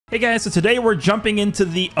Hey guys, so today we're jumping into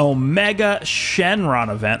the Omega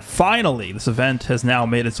Shenron event. Finally, this event has now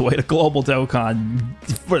made its way to Global Dokkan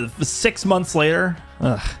for 6 months later.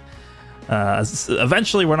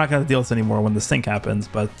 Eventually, we're not going to deal with this anymore when the sync happens.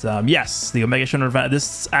 But yes, the Omega Shenron event,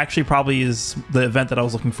 this actually probably is the event that I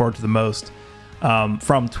was looking forward to the most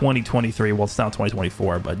from 2023. Well, it's now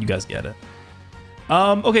 2024, but you guys get it.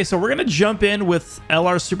 Okay, so we're going to jump in with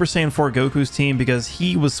LR Super Saiyan 4 Goku's team because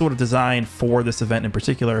he was sort of designed for this event in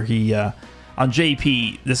particular. He, on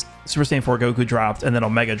JP, this Super Saiyan 4 Goku dropped, and then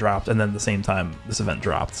Omega dropped, and then at the same time, this event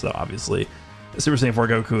dropped. So obviously, Super Saiyan 4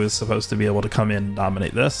 Goku is supposed to be able to come in and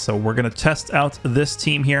dominate this. So we're going to test out this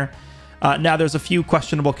team here. Now, there's a few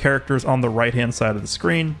questionable characters on the right-hand side of the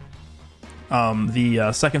screen.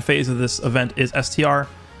 The second phase of this event is STR.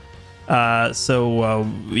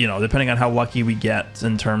 You know, depending on how lucky we get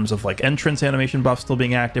in terms of like entrance animation buff still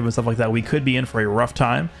being active and stuff like that, we could be in for a rough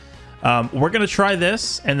time. We're gonna try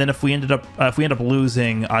this, and then if we end up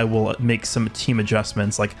losing, I will make some team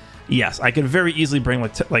adjustments. Like, yes, I could very easily bring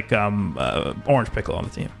Orange Piccolo on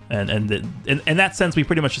the team, and in that sense, we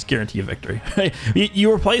pretty much just guarantee a victory.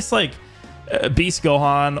 You replace like Beast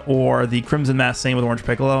Gohan or the Crimson Mask Saiyan with Orange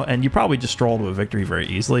Piccolo, and you probably just stroll to a victory very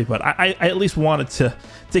easily. But I at least wanted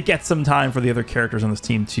to get some time for the other characters on this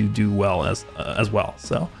team to do well as well.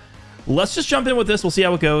 So let's just jump in with this. We'll see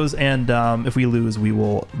how it goes, and if we lose, we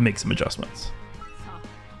will make some adjustments.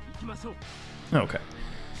 Okay.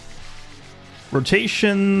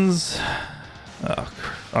 Rotations. Oh,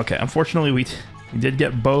 okay. Unfortunately, we did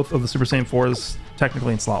get both of the Super Saiyan 4s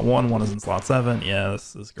technically in slot 1. One is in slot 7. Yeah,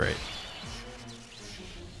 this is great.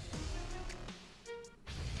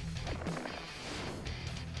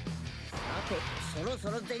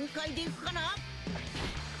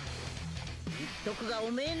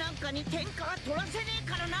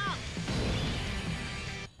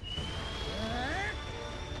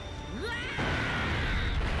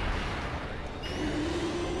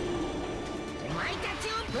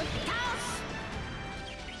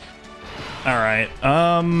 All right.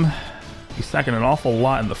 He's stacking an awful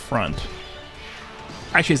lot in the front.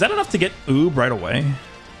 Actually, is that enough to get Oob right away?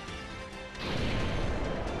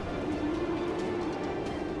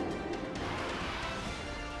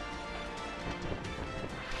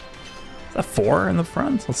 Is that 4 in the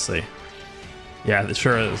front? Let's see. Yeah, it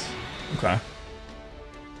sure is. Okay.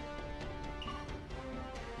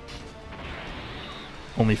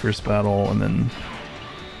 Only first battle, and then...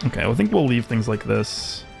 Okay, well, I think we'll leave things like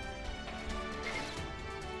this.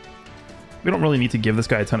 We don't really need to give this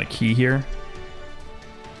guy a ton of ki here.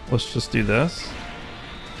 Let's just do this.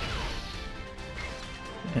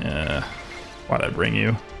 Yeah. Why'd I bring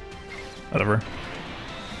you? Whatever.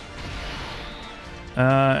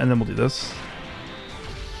 And then we'll do this.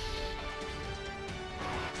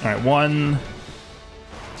 All right, 1,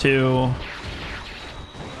 2,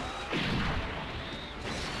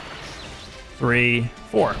 3,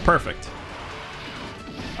 4. Perfect.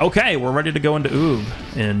 Okay, we're ready to go into Oob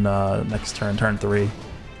in next turn, turn 3.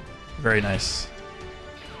 Very nice.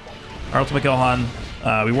 Our Ultimate Gohan,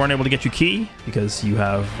 we weren't able to get you ki because you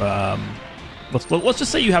have, let's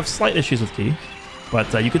just say you have slight issues with ki.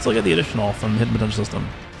 But you could still get the additional from Hidden Potential System,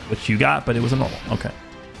 which you got, but it was a normal. Okay.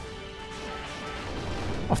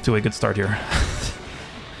 Off to a good start here.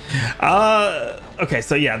 Okay,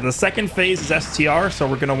 so yeah, the second phase is STR, so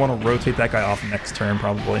we're going to want to rotate that guy off next turn,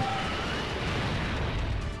 probably.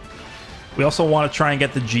 We also want to try and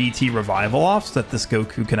get the GT Revival off so that this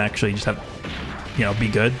Goku can actually just have, you know, be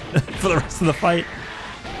good for the rest of the fight.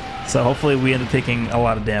 So hopefully we end up taking a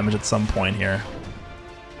lot of damage at some point here.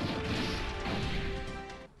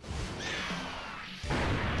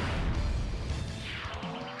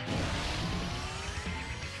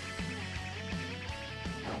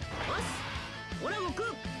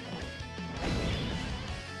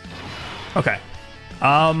 Okay.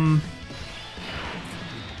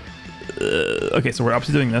 Okay, so we're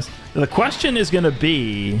obviously doing this. The question is going to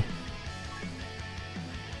be,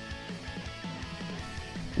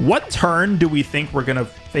 what turn do we think we're going to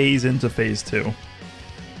phase into phase 2?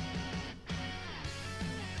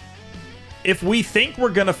 If we think we're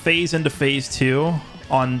going to phase into phase 2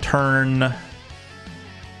 on turn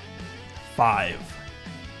 5,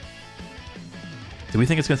 do we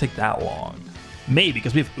think it's going to take that long? Maybe,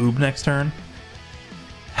 because we have Oob next turn.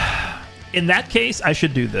 In that case, I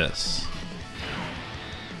should do this.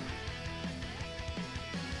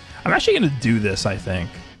 I'm actually going to do this, I think.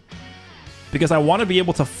 Because I want to be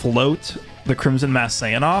able to float the Crimson Mask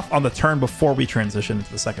Saiyan off on the turn before we transition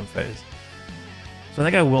into the second phase. So I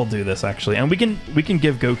think I will do this, actually. And we can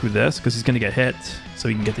give Goku this, because he's going to get hit. So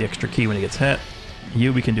he can get the extra ki when he gets hit.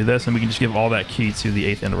 You, we can do this, and we can just give all that key to the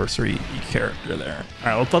 8th anniversary character there.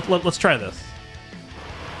 All right, let's try this.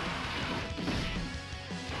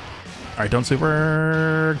 All right, don't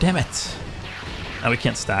super. Damn it. Now we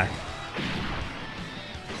can't stack.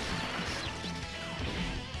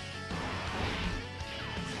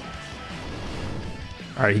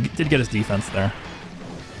 All right, he did get his defense there.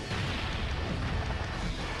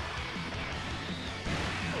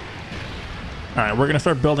 All right, we're going to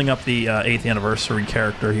start building up the 8th anniversary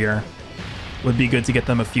character here. Would be good to get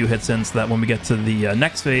them a few hits in so that when we get to the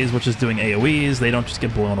next phase, which is doing AoEs, they don't just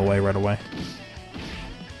get blown away right away.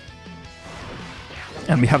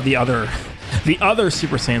 And we have the other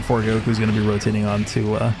Super Saiyan 4 Goku who's going to be rotating on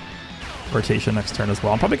to rotation next turn as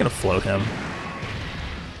well. I'm probably going to float him.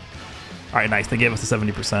 All right, nice. They gave us a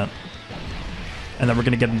 70%. And then we're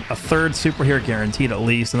going to get a 3rd super here guaranteed at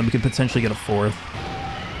least, and then we could potentially get a 4th.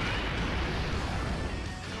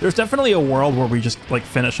 There's definitely a world where we just like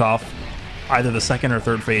finish off either the 2nd or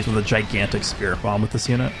 3rd phase with a gigantic Spirit Bomb with this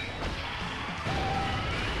unit.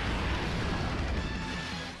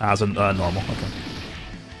 As a normal, okay.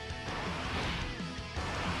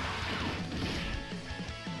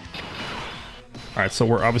 All right, so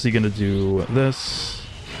we're obviously going to do this.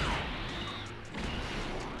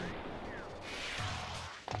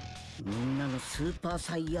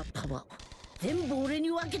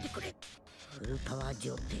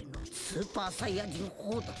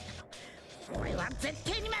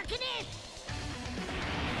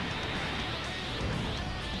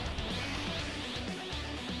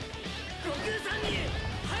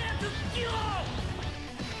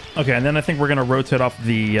 Okay, and then I think we're going to rotate off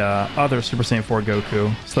the other Super Saiyan 4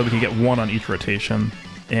 Goku so that we can get 1 on each rotation.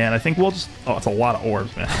 And I think we'll just... Oh, it's a lot of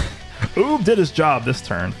orbs, man. Oob did his job this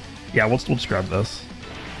turn. Yeah, we'll just grab this.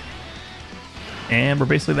 And we're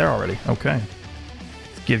basically there already. Okay.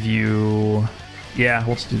 Let's give you... Yeah,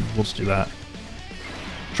 we'll just do that.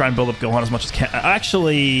 Try and build up Gohan as much as can.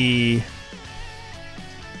 Actually...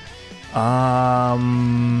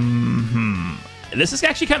 This is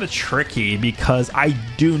actually kind of tricky because I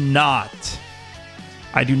do not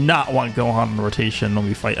want Gohan in rotation when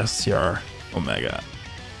we fight SCR Omega.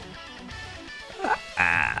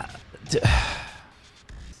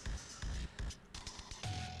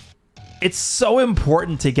 It's so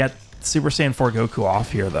important to get Super Saiyan 4 Goku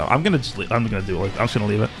off here, though. I'm gonna just leave. I'm just gonna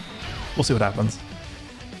leave it. We'll see what happens.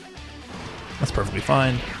 That's perfectly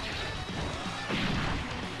fine.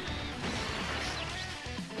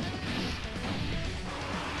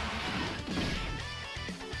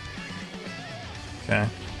 Okay.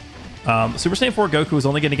 Super Saiyan 4 Goku is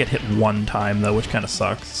only going to get hit 1 time, though, which kind of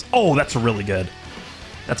sucks. Oh, that's really good.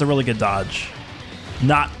 That's a really good dodge.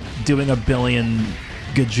 Not doing a billion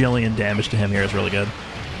gajillion damage to him here is really good.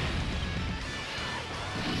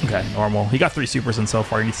 Okay, normal. He got 3 supers in so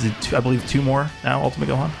far. He needs to do, I believe, 2 more now, Ultimate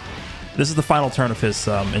Gohan. This is the final turn of his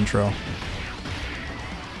intro.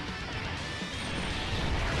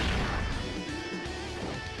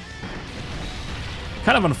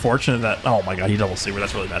 Kind of unfortunate that... Oh my god, he double super.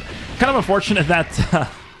 That's really bad. Kind of unfortunate that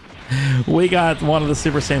we got one of the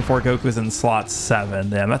Super Saiyan 4 Gokus in slot 7.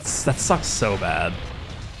 Damn, that sucks so bad.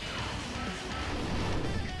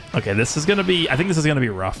 Okay, this is going to be... I think this is going to be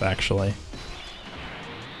rough, actually.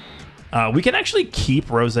 We can actually keep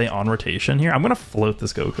Rose on rotation here. I'm going to float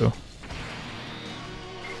this Goku.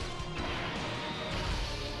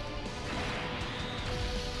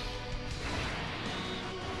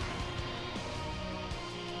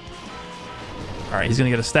 All right, he's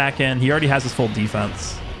going to get a stack in. He already has his full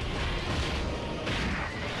defense.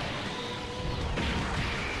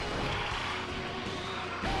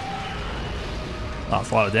 Oh,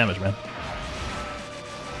 that's a lot of damage, man.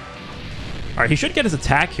 All right, he should get his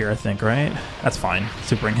attack here, I think, right? That's fine.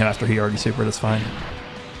 Supering him after he already supered is fine.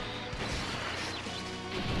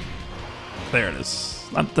 There it is.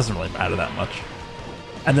 That doesn't really matter that much.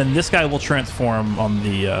 And then this guy will transform on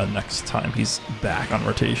the next time he's back on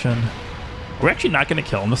rotation. We're actually not going to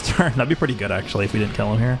kill him this turn. That'd be pretty good, actually, if we didn't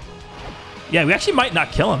kill him here. Yeah, we actually might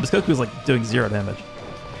not kill him. This Goku's, like, doing 0 damage.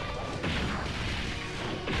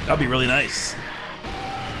 That'd be really nice.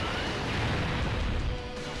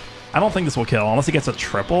 I don't think this will kill, unless he gets a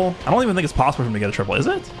triple. I don't even think it's possible for him to get a triple, is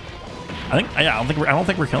it? Yeah, I don't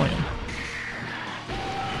think we're killing him.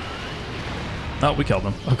 No, we killed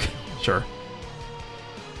him. Okay, sure.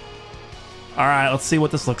 All right, let's see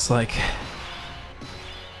what this looks like.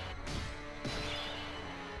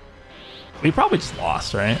 We probably just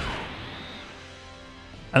lost, right?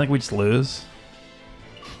 I think we just lose.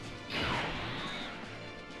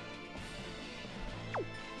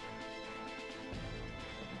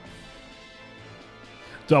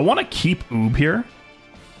 Do I want to keep Oob here?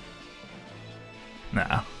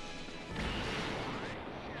 Nah.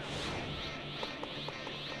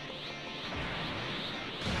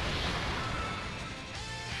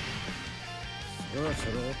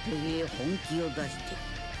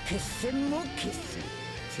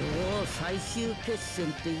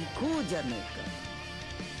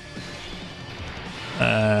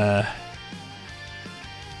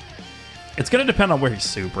 It's gonna depend on where he's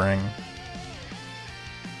supering.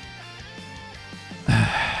 There's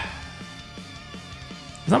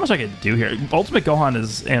not much I can do here. Ultimate Gohan,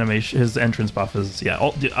 his animation, his entrance buff is,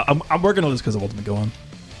 yeah. We're gonna lose because of Ultimate Gohan,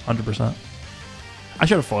 100%. I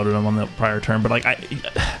should have floated him on the prior turn, but like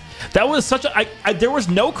that was such a there was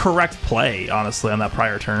no correct play, honestly, on that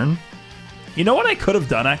prior turn. You know what I could have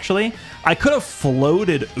done, actually? I could have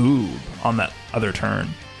floated Oob on that other turn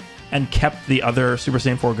and kept the other Super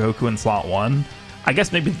Saiyan 4 Goku in slot 1. I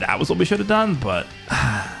guess maybe that was what we should have done, but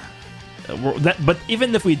but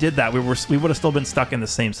even if we did that, we would have still been stuck in the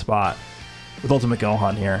same spot with Ultimate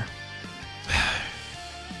Gohan here.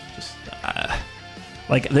 Just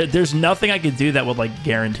like there's nothing I could do that would like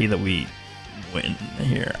guarantee that we win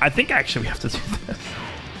here. I think actually we have to do this.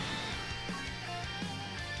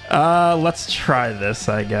 Let's try this,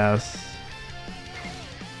 I guess.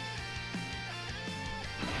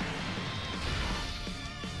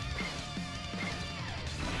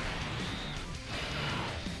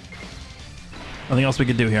 Nothing else we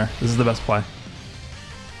could do here. This is the best play.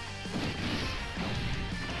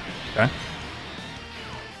 Okay.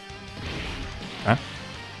 Okay.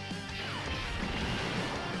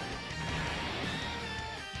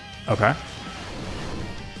 Okay.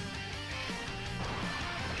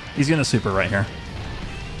 He's gonna super right here.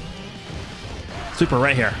 Super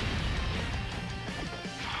right here.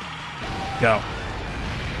 Go.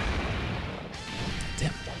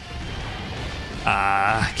 Damn.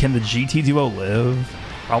 Can the GT duo live?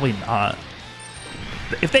 Probably not.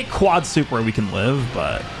 If they quad super, we can live,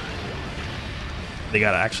 but they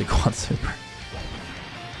gotta actually quad super.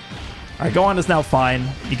 Alright, Gohan is now fine.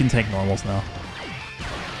 You can tank normals now.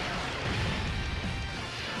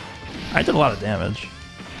 I did a lot of damage.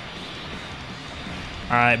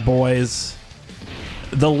 Alright, boys.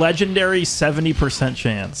 The legendary 70%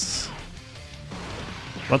 chance.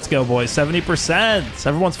 Let's go, boys. 70%.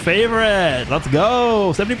 Everyone's favorite. Let's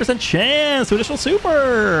go. 70% chance to additional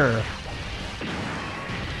super.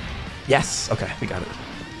 Yes. Okay, we got it.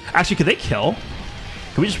 Actually, could they kill?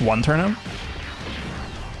 Could we just one turn him?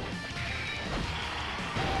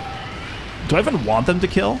 Do I even want them to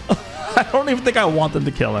kill? I don't even think I want them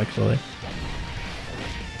to kill, actually.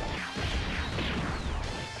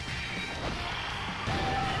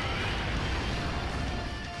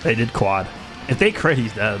 They did quad. If they crit,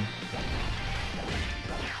 he's dead.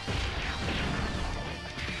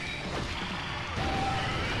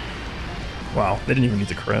 Wow, they didn't even need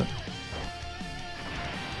to crit.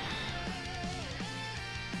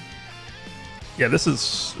 Yeah, this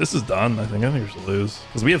is done. I think we should lose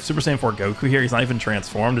because we have Super Saiyan 4 Goku here. He's not even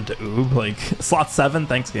transformed into Oob. Like slot 7.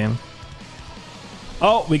 Thanks, game.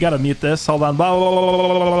 Oh, we gotta mute this. Hold on. Blah, blah, blah, blah,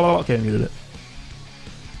 blah, blah. Okay, I muted it.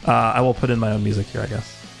 I will put in my own music here, I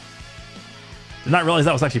guess. Did not realize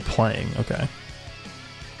that was actually playing. Okay.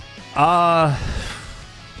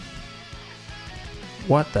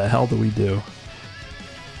 What the hell do we do?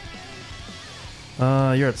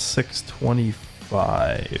 You're at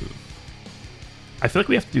 625. I feel like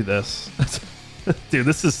we have to do this. Dude,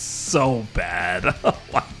 this is so bad. Oh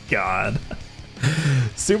my god.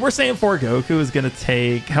 Super Saiyan 4 Goku is gonna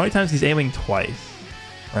take... How many times he's aiming? Twice.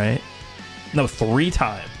 Right? No, 3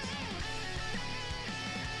 times.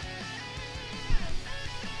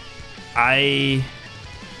 I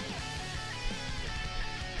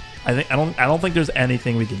don't think there's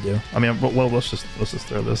anything we can do. I mean, well, let's just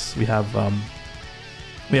throw this. We have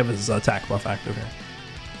his attack buff active here.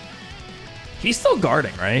 He's still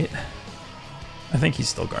guarding, right? I think he's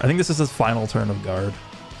still guarding. I think this is his final turn of guard.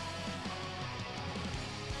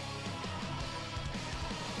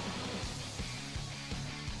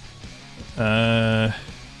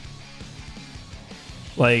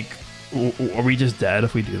 Like, are we just dead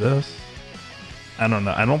if we do this? I don't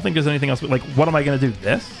know. I don't think there's anything else. Like, what am I gonna do?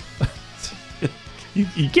 This?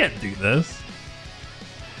 you can't do this.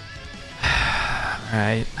 All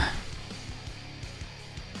right.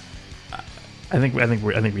 I think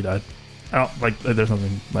we died. I don't like. There's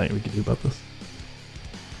nothing like we could do about this.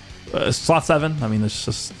 Slot 7. I mean, it's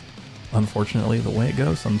just unfortunately the way it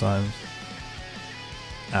goes sometimes.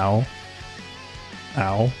 Ow.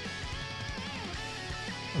 Ow.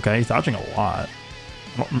 Okay, he's dodging a lot.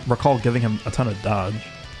 I don't recall giving him a ton of dodge.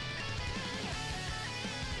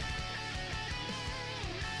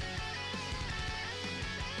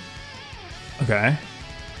 Okay.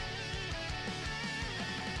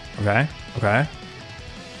 Okay. Okay.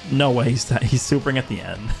 No way he's supering at the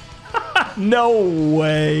end. No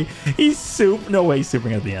way. No way he's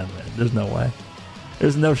supering at the end, man. There's no way.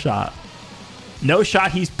 There's no shot. No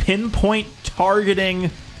shot. He's pinpoint targeting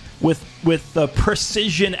with the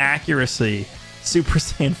precision accuracy Super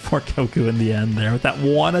Saiyan 4 Goku in the end there with that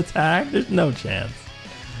one attack. There's no chance.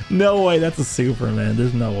 No way that's a super, man.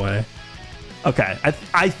 There's no way. Okay.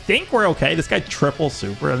 I think we're okay. This guy triple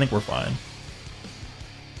super. I think we're fine.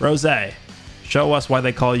 Rose, show us why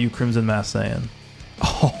they call you Crimson Mass Saiyan.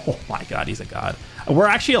 Oh my god, he's a god. We're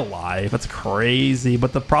actually alive. That's crazy.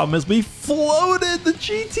 But the problem is we floated the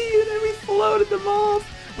GT unit. We floated them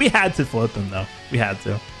off. We had to float them, though. We had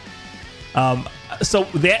to. So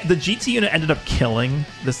the GT unit ended up killing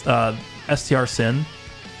this STR Sin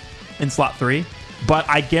in slot 3. But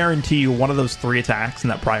I guarantee you one of those 3 attacks in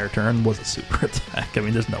that prior turn was a super attack. I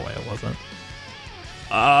mean, there's no way it wasn't.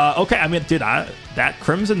 Okay, I mean, dude, that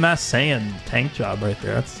Crimson Mass Saiyan tank job right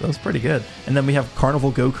there, that was pretty good. And then we have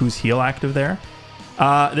Carnival Goku's heal active there.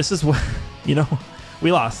 This is what, you know,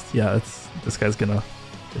 we lost. Yeah, this guy's gonna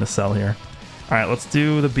sell here. All right, let's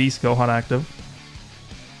do the Beast Gohan active.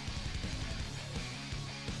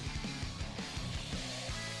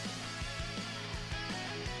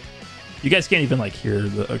 You guys can't even like hear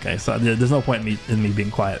the, okay, so there's no point in me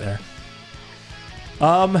being quiet there.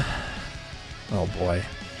 Oh boy.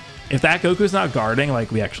 If that Goku's not guarding,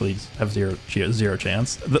 like, we actually have zero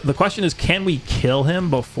chance. The question is, can we kill him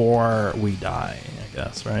before we die, I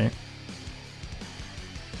guess, right?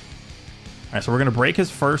 All right, so we're going to break his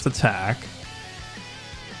first attack.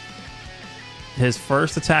 His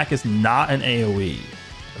first attack is not an AoE.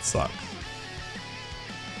 That sucks.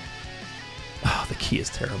 Oh, the key is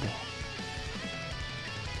terrible.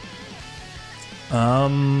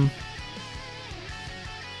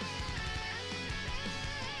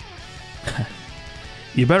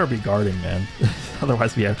 You better be guarding, man.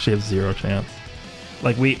 Otherwise, we actually have zero chance.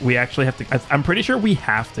 Like, we actually have to... I'm pretty sure we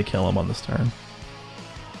have to kill him on this turn.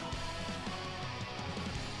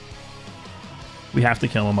 We have to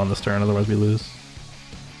kill him on this turn, otherwise we lose.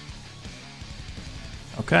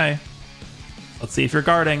 Okay. Let's see if you're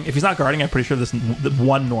guarding. If he's not guarding, I'm pretty sure this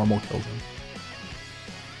one normal kills him.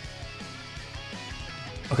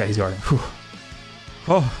 Okay, he's guarding. Whew.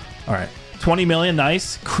 Oh, all right. 20 million,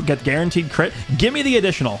 nice. Get guaranteed crit. Give me the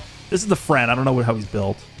additional. This is the friend. I don't know how he's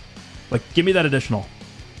built. Like, give me that additional.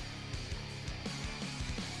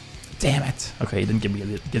 Damn it. Okay, he didn't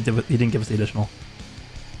give us the additional.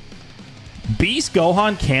 Beast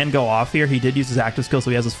Gohan can go off here. He did use his active skill, so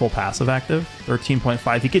he has his full passive active.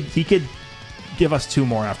 13.5. He could give us 2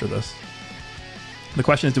 more after this. The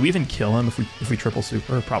question is, do we even kill him if we triple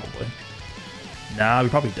super? Probably. Nah, we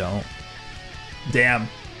probably don't. Damn.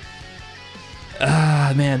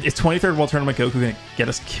 Man, is 23rd World Tournament Goku gonna get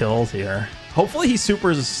us killed here? Hopefully he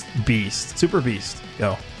supers Beast. Super Beast.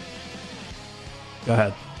 Go. Go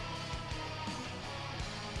ahead.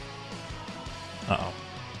 Uh-oh.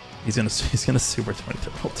 He's gonna super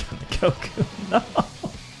 23rd World Tournament Goku. No.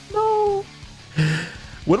 No.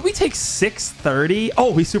 What did we take? 630?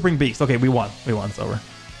 Oh, he's supering Beast. Okay, we won. We won. It's over.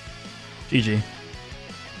 GG.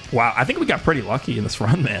 Wow, I think we got pretty lucky in this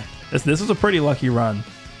run, man. This was a pretty lucky run.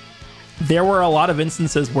 There were a lot of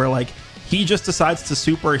instances where, like, he just decides to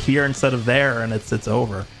super here instead of there, and it's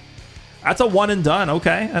over. That's a one and done.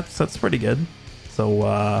 Okay, that's pretty good.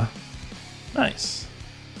 So, nice.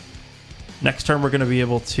 Next turn, we're going to be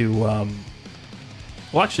able to...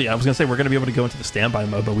 well, actually, I was going to say we're going to be able to go into the standby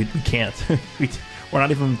mode, but we can't. We're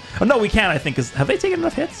not even... Oh, no, we can, I think. Have they taken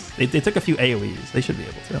enough hits? They took a few AoEs. They should be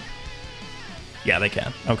able to. Yeah, they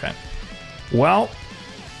can. Okay. Well,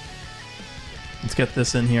 let's get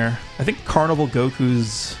this in here. I think Carnival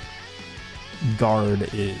Goku's guard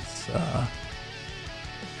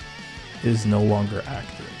is no longer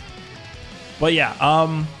active. But yeah,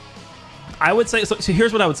 I would say... So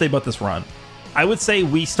here's what I would say about this run. I would say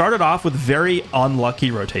we started off with very unlucky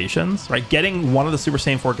rotations, right? Getting one of the Super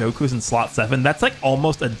Saiyan 4 Gokus in slot 7, that's like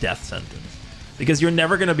almost a death sentence. Because you're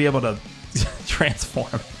never going to be able to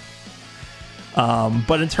transform.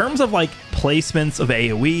 But in terms of like placements of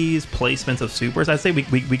AoEs, placements of supers, I'd say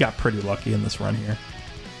we got pretty lucky in this run here.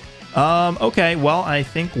 Okay, well, I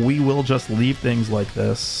think we will just leave things like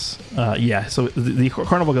this. Yeah, so the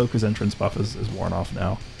Carnival Goku's entrance buff is worn off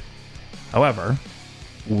now. However,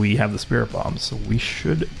 we have the Spirit Bombs, so we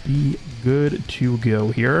should be good to go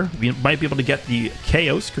here. We might be able to get the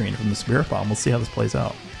KO screen from the Spirit Bomb. We'll see how this plays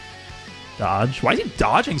out. Dodge. Why is he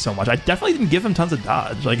dodging so much? I definitely didn't give him tons of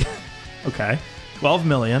dodge. Like... Okay, 12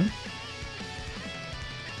 million.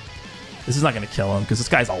 This is not going to kill him because this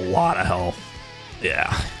guy's a lot of health.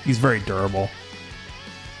 Yeah, he's very durable.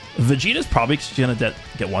 Vegeta's probably going to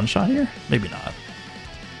get one shot here. Maybe not.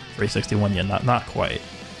 361, yeah, not quite.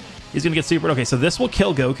 He's going to get super. Okay, so this will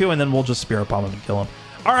kill Goku, and then we'll just Spirit Bomb him and kill him.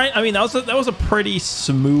 All right, I mean, that was a pretty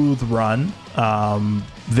smooth run.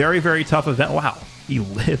 Very, very tough event. Wow, he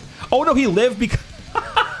lived. Oh, no, he lived because...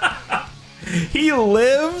 he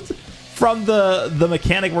lived from the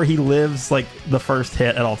mechanic where he lives, like, the first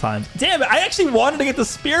hit at all times. Damn it, I actually wanted to get the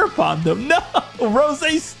Spirit Bomb, though. No,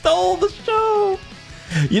 Rose stole the show.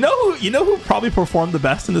 You know who probably performed the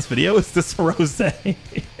best in this video is this Rose.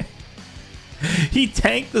 He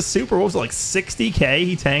tanked the super. What was it, like 60k?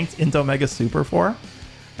 He tanked into Omega Super for,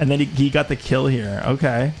 and then he got the kill here.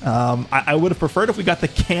 Okay, I would have preferred if we got the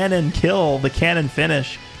cannon kill, the cannon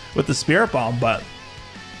finish with the Spirit Bomb, but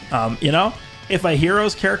you know, if a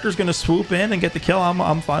hero's character is going to swoop in and get the kill,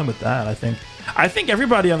 I'm fine with that. I think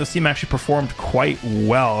everybody on this team actually performed quite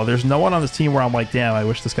well. There's no one on this team where I'm like, damn, I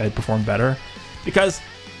wish this guy had performed better. Because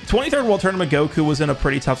 23rd World Tournament Goku was in a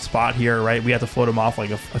pretty tough spot here, right? We had to float him off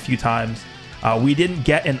like a few times. We didn't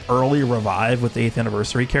get an early revive with the 8th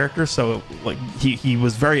anniversary character, so like he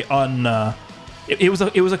was very it was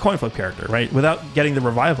a coin flip character, right? Without getting the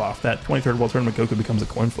revive off, that 23rd World Tournament Goku becomes a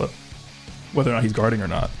coin flip, whether or not he's guarding or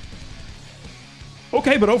not.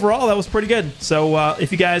 Okay, but overall, that was pretty good. So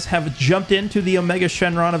if you guys have jumped into the Omega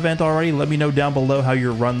Shenron event already, let me know down below how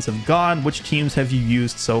your runs have gone. Which teams have you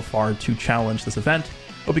used so far to challenge this event?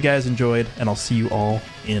 Hope you guys enjoyed, and I'll see you all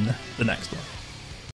in the next one.